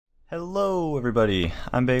Hello everybody,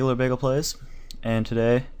 I'm Bagel Plays, and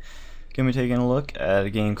today gonna be taking a look at a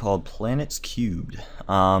game called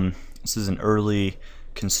Planets³. This is an early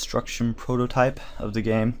construction prototype of the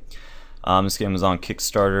game. This game was on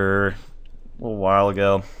Kickstarter a little while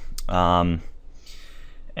ago, and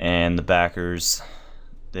the backers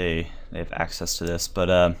they have access to this.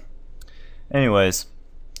 But anyways,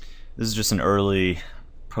 this is just an early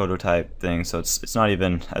prototype thing, so it's not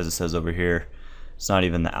even, as it says over here, it's not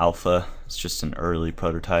even the alpha, it's just an early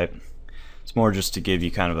prototype. It's more just to give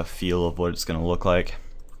you kind of a feel of what it's going to look like.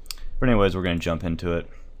 But anyways, we're going to jump into it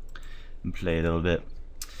and play a little bit.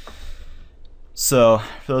 So,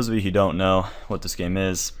 for those of you who don't know what this game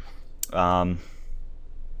is, it's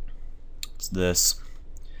this.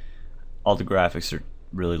 All the graphics are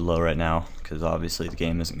really low right now, because obviously the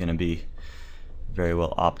game isn't going to be very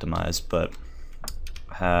well optimized, but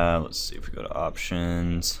let's see if we go to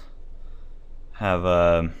options.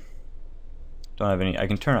 Don't have any. I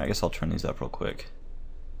guess I'll turn these up real quick.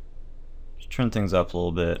 Just turn things up a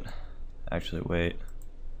little bit. Actually, wait.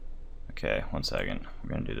 Okay, 1 second. We're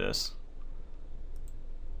gonna do this.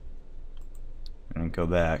 I'm gonna go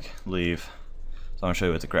back, leave. So I'm gonna show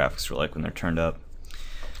you what the graphics are like when they're turned up.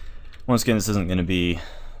 Once again, this isn't gonna be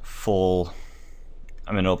full.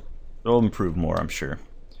 I mean, it'll improve more, I'm sure,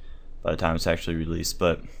 by the time it's actually released,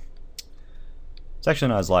 but it's actually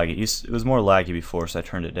not as laggy. It was more laggy before, so I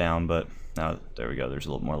turned it down, but now, there we go, there's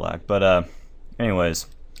a little more lag. But anyways,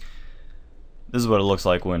 this is what it looks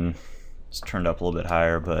like when it's turned up a little bit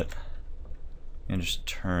higher, but I'm gonna just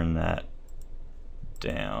turn that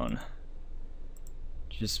down.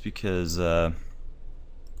 Just because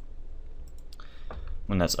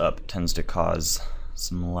when that's up, it tends to cause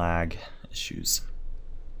some lag issues.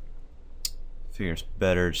 Figure it's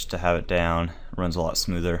better just to have it down. It runs a lot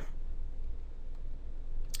smoother.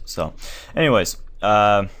 So, anyways,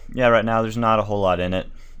 yeah, right now there's not a whole lot in it.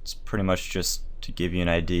 It's pretty much just to give you an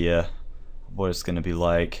idea of what it's going to be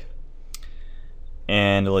like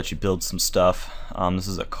and to let you build some stuff. This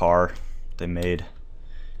is a car they made.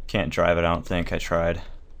 Can't drive it, I don't think. I tried.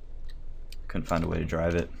 Couldn't find a way to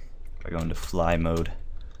drive it. If I go into fly mode,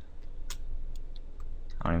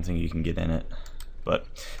 I don't even think you can get in it. But,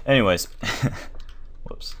 anyways,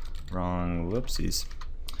 whoops, wrong, whoopsies.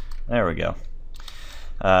 There we go.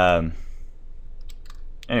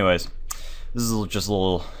 Anyways, this is just a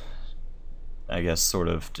little, I guess, sort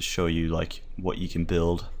of to show you like what you can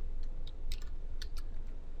build.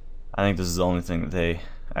 I think this is the only thing that they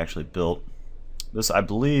actually built. This, I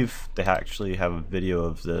believe, they actually have a video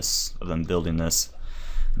of this, of them building this.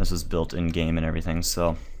 This was built in game and everything.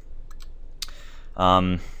 So,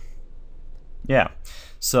 yeah.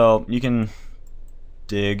 So you can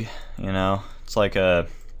dig. You know, it's like a.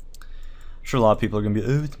 I'm sure a lot of people are gonna be,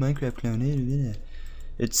 oh, it's Minecraft clone.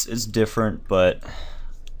 It's different, but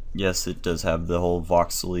yes, it does have the whole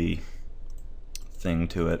voxel thing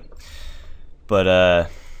to it. But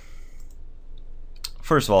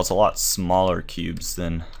first of all, it's a lot smaller cubes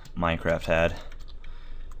than Minecraft had,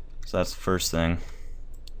 so that's the first thing.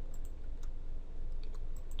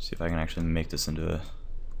 Let's see if I can actually make this into a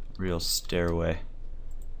real stairway.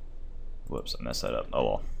 Whoops, I messed that up. Oh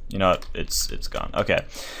well. You know what? It's gone. Okay.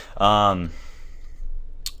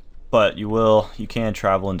 But you can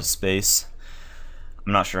travel into space.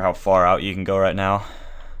 I'm not sure how far out you can go right now.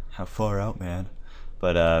 How far out, man?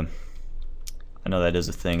 But I know that is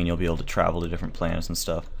a thing, and you'll be able to travel to different planets and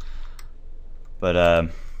stuff.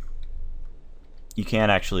 But you can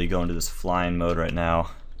actually go into this flying mode right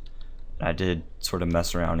now. I did sort of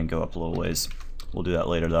mess around and go up a little ways. We'll do that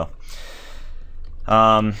later though.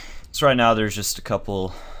 So right now there's just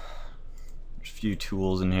a few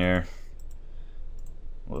tools in here.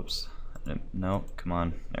 Whoops. No, come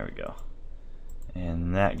on. There we go.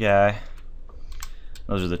 And that guy.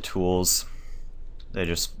 Those are the tools. They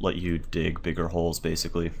just let you dig bigger holes,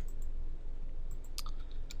 basically.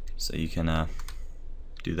 So you can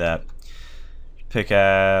do that.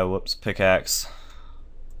 Pickaxe.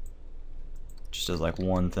 Just does like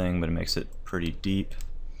one thing, but it makes it pretty deep.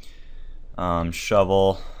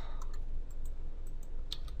 Shovel.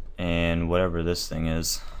 And whatever this thing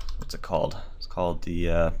is, what's it called? It's called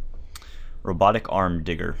the robotic arm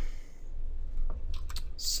digger.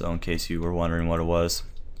 So in case you were wondering what it was,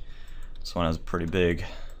 this one has a pretty big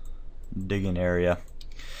digging area.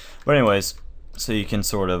 But anyways, so you can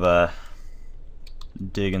sort of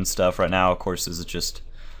dig and stuff. Right now, of course, this is just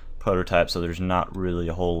prototype, so there's not really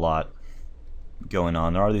a whole lot going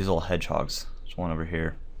on. There are these little hedgehogs. There's one over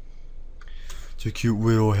here. It's a cute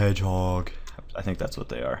little hedgehog. I think that's what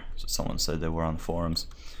they are. So someone said they were on the forums.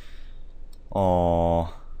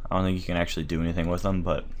 Oh, I don't think you can actually do anything with them,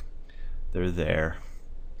 but they're there.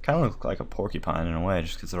 Kind of look like a porcupine in a way,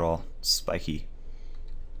 just because they're all spiky.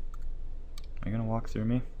 Are you gonna walk through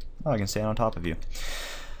me? Oh, I can stand on top of you.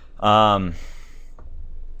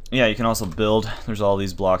 Yeah, you can also build. There's all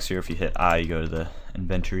these blocks here. If you hit I, you go to the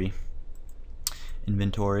inventory, and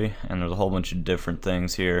there's a whole bunch of different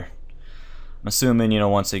things here. I'm assuming, you know,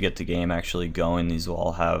 once they get the game actually going, these will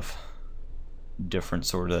all have different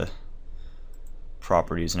sort of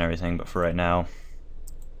properties and everything, but for right now,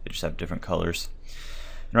 they just have different colors.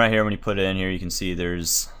 And right here, when you put it in here, you can see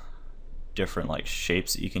there's different like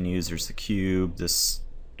shapes that you can use. There's the cube,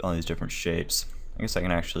 all these different shapes. I guess I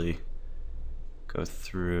can actually go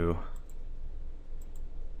through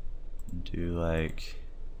and do like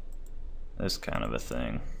this kind of a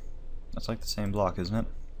thing. That's like the same block, isn't it?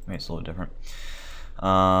 Maybe it's a little different.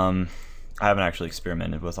 I haven't actually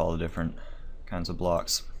experimented with all the different kinds of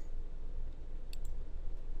blocks.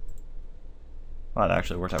 Wow, that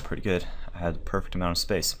actually worked out pretty good. I had the perfect amount of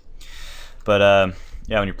space. But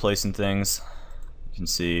yeah, when you're placing things, you can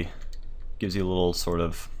see it gives you a little sort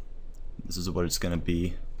of, this is what it's going to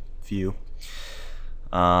be view.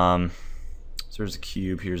 So there's a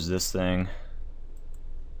cube, here's this thing.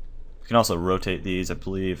 You can also rotate these, I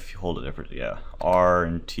believe, if you hold it different, yeah, R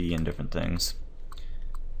and T and different things.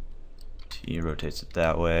 T rotates it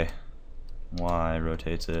that way, Y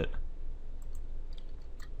rotates it.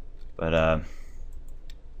 But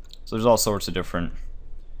so there's all sorts of different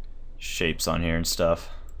shapes on here and stuff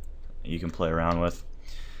that you can play around with.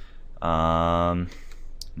 And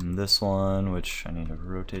this one, which I need to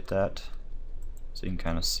rotate that so you can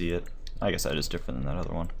kind of see it. I guess that is different than that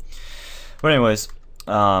other one. But anyways,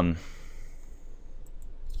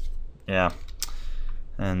 yeah.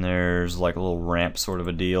 And there's like a little ramp sort of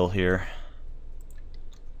a deal here.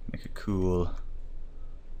 Make a cool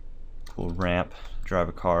ramp, drive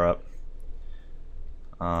a car up.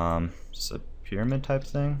 Just a pyramid type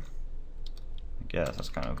thing. I guess that's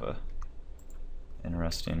kind of a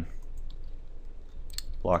interesting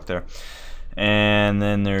block there. And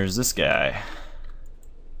then there's this guy.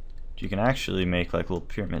 You can actually make like little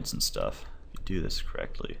pyramids and stuff if you do this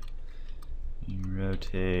correctly. You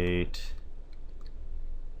rotate.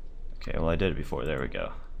 Okay, well I did it before. There we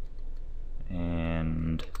go.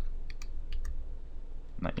 And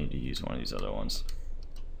might need to use one of these other ones.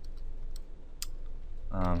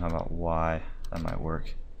 How about Y? That might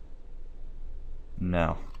work.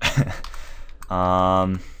 No.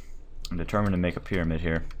 I'm determined to make a pyramid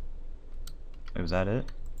here. Wait, was that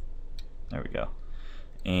it? There we go.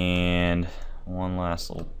 And one last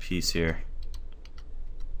little piece here.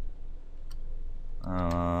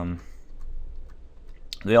 The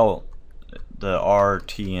R,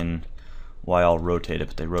 T, and Y all rotate it,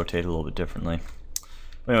 but they rotate a little bit differently.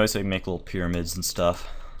 But anyway, so you make little pyramids and stuff.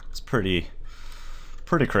 It's pretty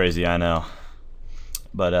crazy, I know.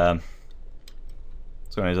 But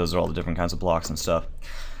so anyways, those are all the different kinds of blocks and stuff.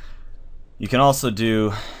 You can also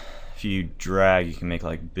do, if you drag, you can make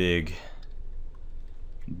like big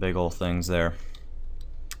old things there.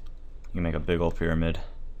 You can make a big old pyramid.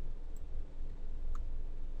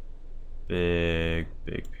 Big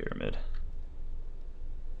pyramid.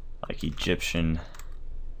 Like Egyptian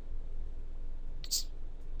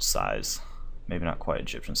size. Maybe not quite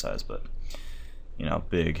Egyptian size, but you know,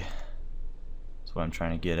 big. That's what I'm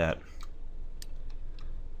trying to get at.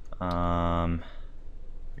 We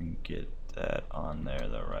can get that on there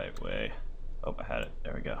the right way. Oh, I had it.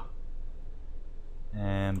 There we go.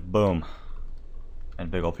 And boom. And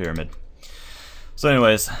big old pyramid. So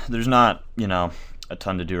anyways, there's not, you know, a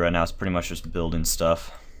ton to do right now. It's pretty much just building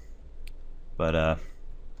stuff. But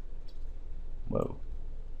whoa.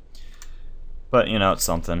 But you know, it's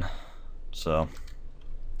something. So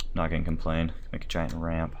not gonna complain. Make a giant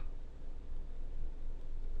ramp.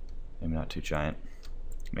 Maybe not too giant.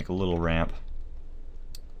 Make a little ramp.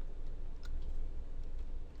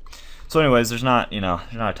 So anyways, there's not, you know,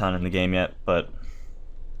 there's not a ton in the game yet, but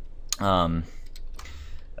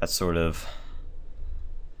that's sort of,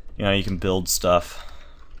 you know, you can build stuff.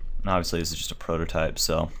 And obviously this is just a prototype,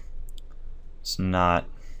 so it's not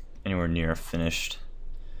anywhere near a finished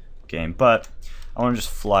game. But I want to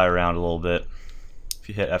just fly around a little bit. If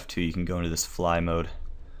you hit F2, you can go into this fly mode.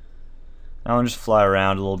 I want to just fly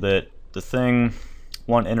around a little bit.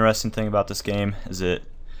 One interesting thing about this game is that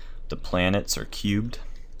the planets are cubed,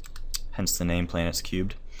 hence the name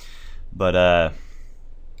Planets³. But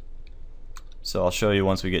so I'll show you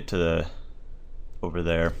once we get to over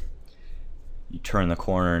there. You turn the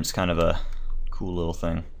corner and it's kind of a cool little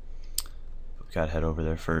thing. We've got to head over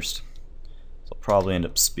there first. So I'll probably end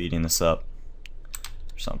up speeding this up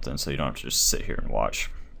or something so you don't have to just sit here and watch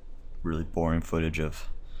really boring footage of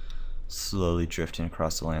slowly drifting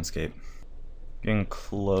across the landscape. Getting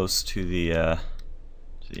close to the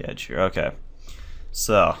edge here. Okay,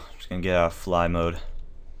 so just gonna get out of fly mode.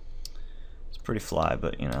 It's pretty fly,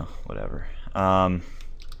 but you know, whatever. So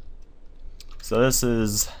this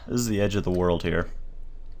is the edge of the world here.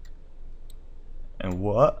 And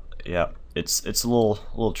what? Yeah, it's a little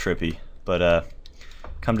trippy, but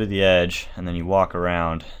come to the edge and then you walk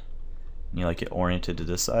around and you like get oriented to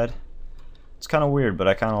this side. It's kind of weird, but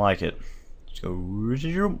I kind of like it. Just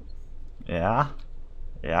go. Yeah,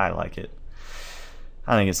 I like it.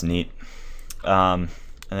 I think it's neat. And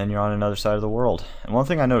then you're on another side of the world. And one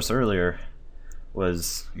thing I noticed earlier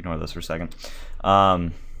was, ignore this for a second. It's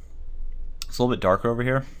a little bit darker over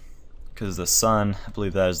here because the sun, I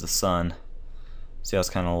believe that is the sun. See how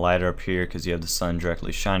it's kind of lighter up here because you have the sun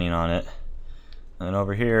directly shining on it. And then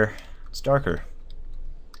over here, it's darker.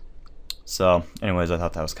 So, anyways, I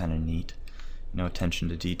thought that was kind of neat. You know, attention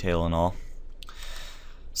to detail and all.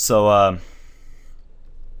 So,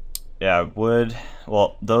 yeah,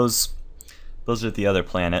 well, those are the other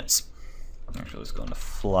planets. Actually, let's go into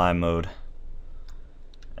fly mode.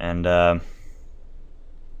 And, this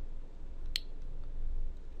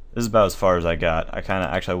is about as far as I got. I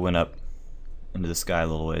went up into the sky a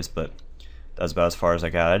little ways, but that's about as far as I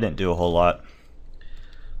got. I didn't do a whole lot.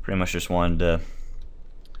 Pretty much just wanted to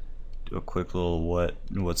do a quick little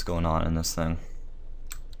what's going on in this thing.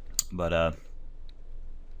 But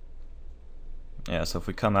yeah, so if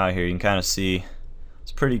we come out here, you can kind of see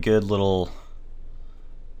it's a pretty good little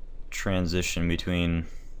transition between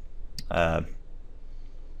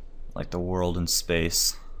like the world and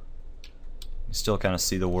space. You still kind of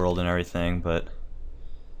see the world and everything, but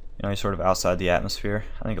you know, you're sort of outside the atmosphere.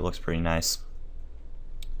 I think it looks pretty nice.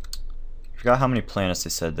 I forgot how many planets they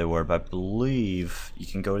said there were, but I believe you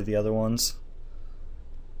can go to the other ones,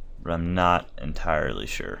 but I'm not entirely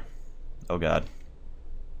sure. Oh god.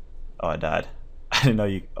 Oh, I died. I didn't know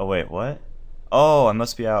you. Oh wait, what? Oh, I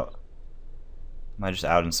must be out. Am I just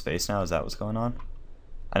out in space now? Is that what's going on?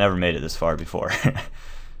 I never made it this far before.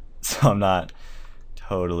 So I'm not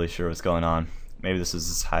totally sure what's going on. Maybe this is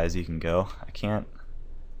as high as you can go. I can't.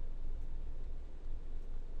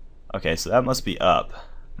 Okay, so that must be up,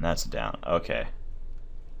 and that's down. Okay,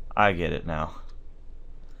 I get it now.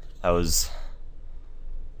 That was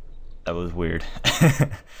weird. I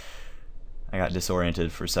got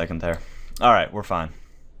disoriented for a second there. Alright, we're fine.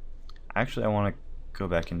 Actually, I want to go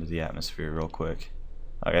back into the atmosphere real quick.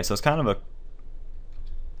 Okay, so it's kind of a,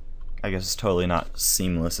 I guess it's totally not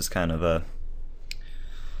seamless. It's kind of a,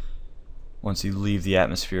 once you leave the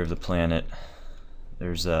atmosphere of the planet,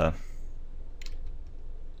 there's a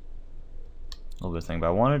little bit of thing. But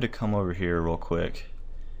I wanted to come over here real quick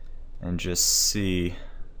and just see.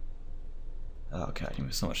 Oh god, you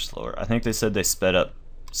move so much slower. I think they said they sped up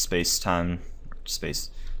space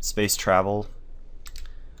travel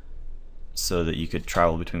so that you could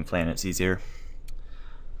travel between planets easier.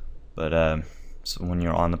 But so when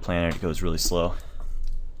you're on the planet, it goes really slow.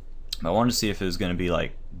 I wanted to see if it was going to be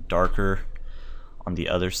like darker on the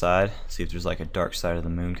other side. See if there's like a dark side of the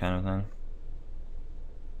moon kind of thing.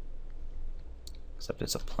 Except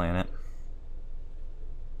it's a planet.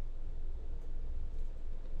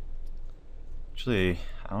 Actually,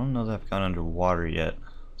 I don't know that I've gone underwater yet.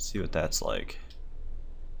 Let's see what that's like.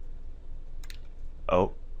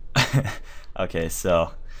 Oh. Okay,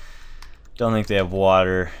 so don't think they have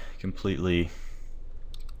water completely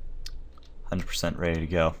 100% ready to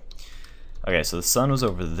go. Okay, so the sun was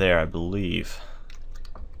over there, I believe.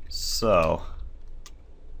 So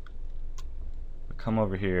come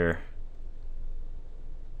over here.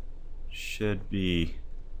 Should be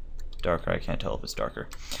darker. I can't tell if it's darker.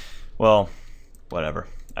 Well, whatever.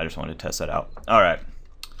 I just wanted to test that out. Alright.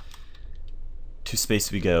 To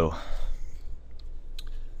space we go.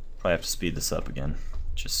 Probably have to speed this up again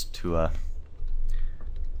just to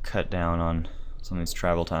cut down on some of these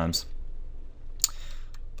travel times.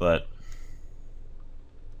 But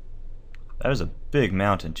that is a big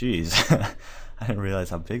mountain. Jeez. I didn't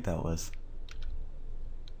realize how big that was.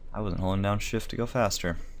 I wasn't holding down shift to go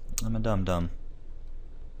faster. I'm a dum-dum.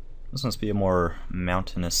 This must be a more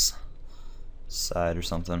mountainous side or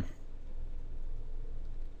something.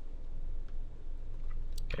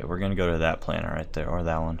 Okay, we're gonna go to that planet right there, or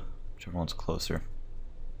that one, whichever one's closer.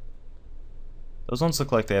 Those ones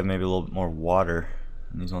look like they have maybe a little bit more water,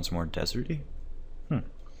 and these ones are more deserty.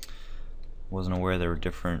 Wasn't aware there were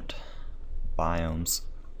different biomes.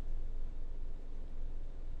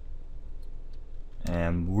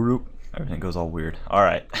 And whoop, everything goes all weird.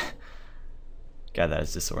 Alright. God, that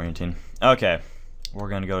is disorienting. Okay, we're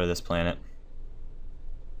gonna go to this planet.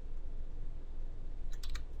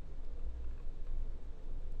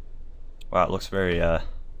 Wow, it looks very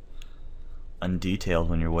undetailed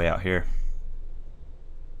when you're way out here.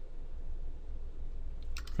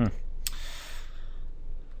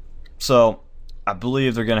 So I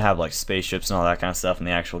believe they're gonna have like spaceships and all that kind of stuff in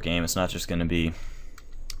the actual game. It's not just gonna be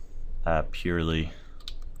purely,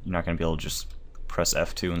 you're not gonna be able to just press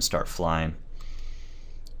F2 and start flying.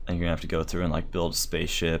 And you're gonna have to go through and like build a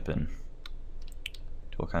spaceship and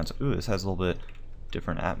do all kinds of. Ooh, this has a little bit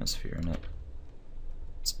different atmosphere in it.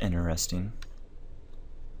 It's interesting.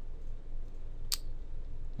 A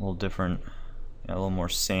little different, yeah, a little more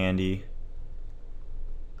sandy,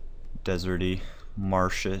 deserty,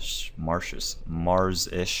 Marsish,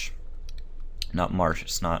 Mars-ish. Not marsh.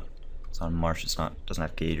 It's not marsh. It's not. Doesn't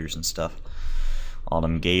have gators and stuff. All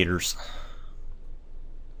them gators.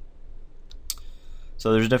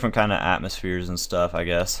 So there's different kind of atmospheres and stuff, I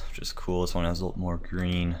guess, which is cool. This one has a little more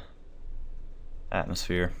green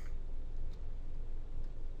atmosphere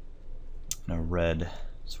and a red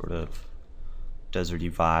sort of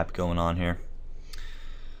deserty vibe going on here.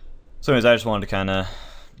 So anyways, I just wanted to kind of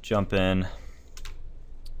jump in,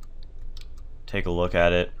 take a look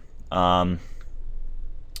at it.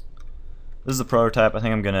 This is the prototype. I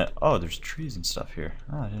think I'm gonna. Oh, there's trees and stuff here.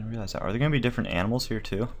 Oh, I didn't realize that. Are there gonna be different animals here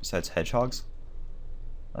too, besides hedgehogs?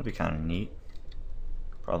 That'd be kind of neat.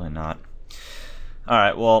 Probably not. All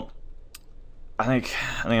right. Well, I think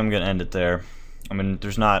I'm gonna end it there. I mean,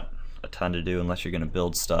 there's not a ton to do unless you're gonna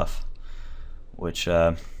build stuff, which you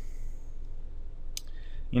know,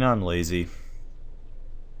 I'm lazy.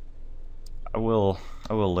 I will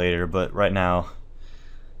later, but right now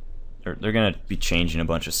they're gonna be changing a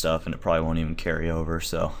bunch of stuff, and it probably won't even carry over,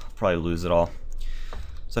 so I'll probably lose it all.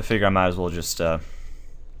 So I figure I might as well just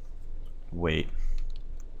wait,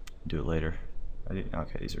 do it later.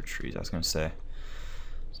 Okay, these are trees. I was gonna say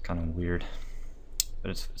it's kind of weird, but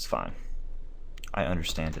it's fine. I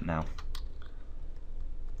understand it now.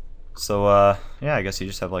 So yeah, I guess you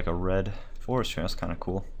just have like a red forest here. That's kind of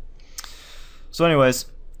cool. So anyways,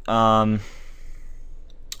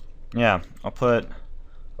 yeah, I'll put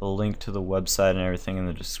a link to the website and everything in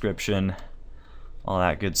the description, all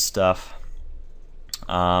that good stuff.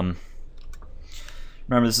 Remember,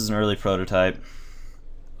 this is an early prototype,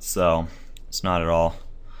 so it's not at all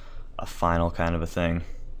a final kind of a thing.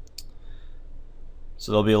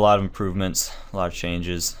 So there'll be a lot of improvements, a lot of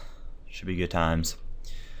changes. Should be good times.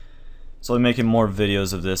 So I'll be making more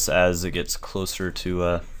videos of this as it gets closer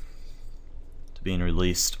to being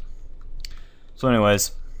released. So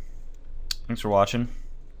anyways, thanks for watching,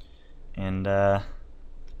 and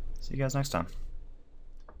see you guys next time.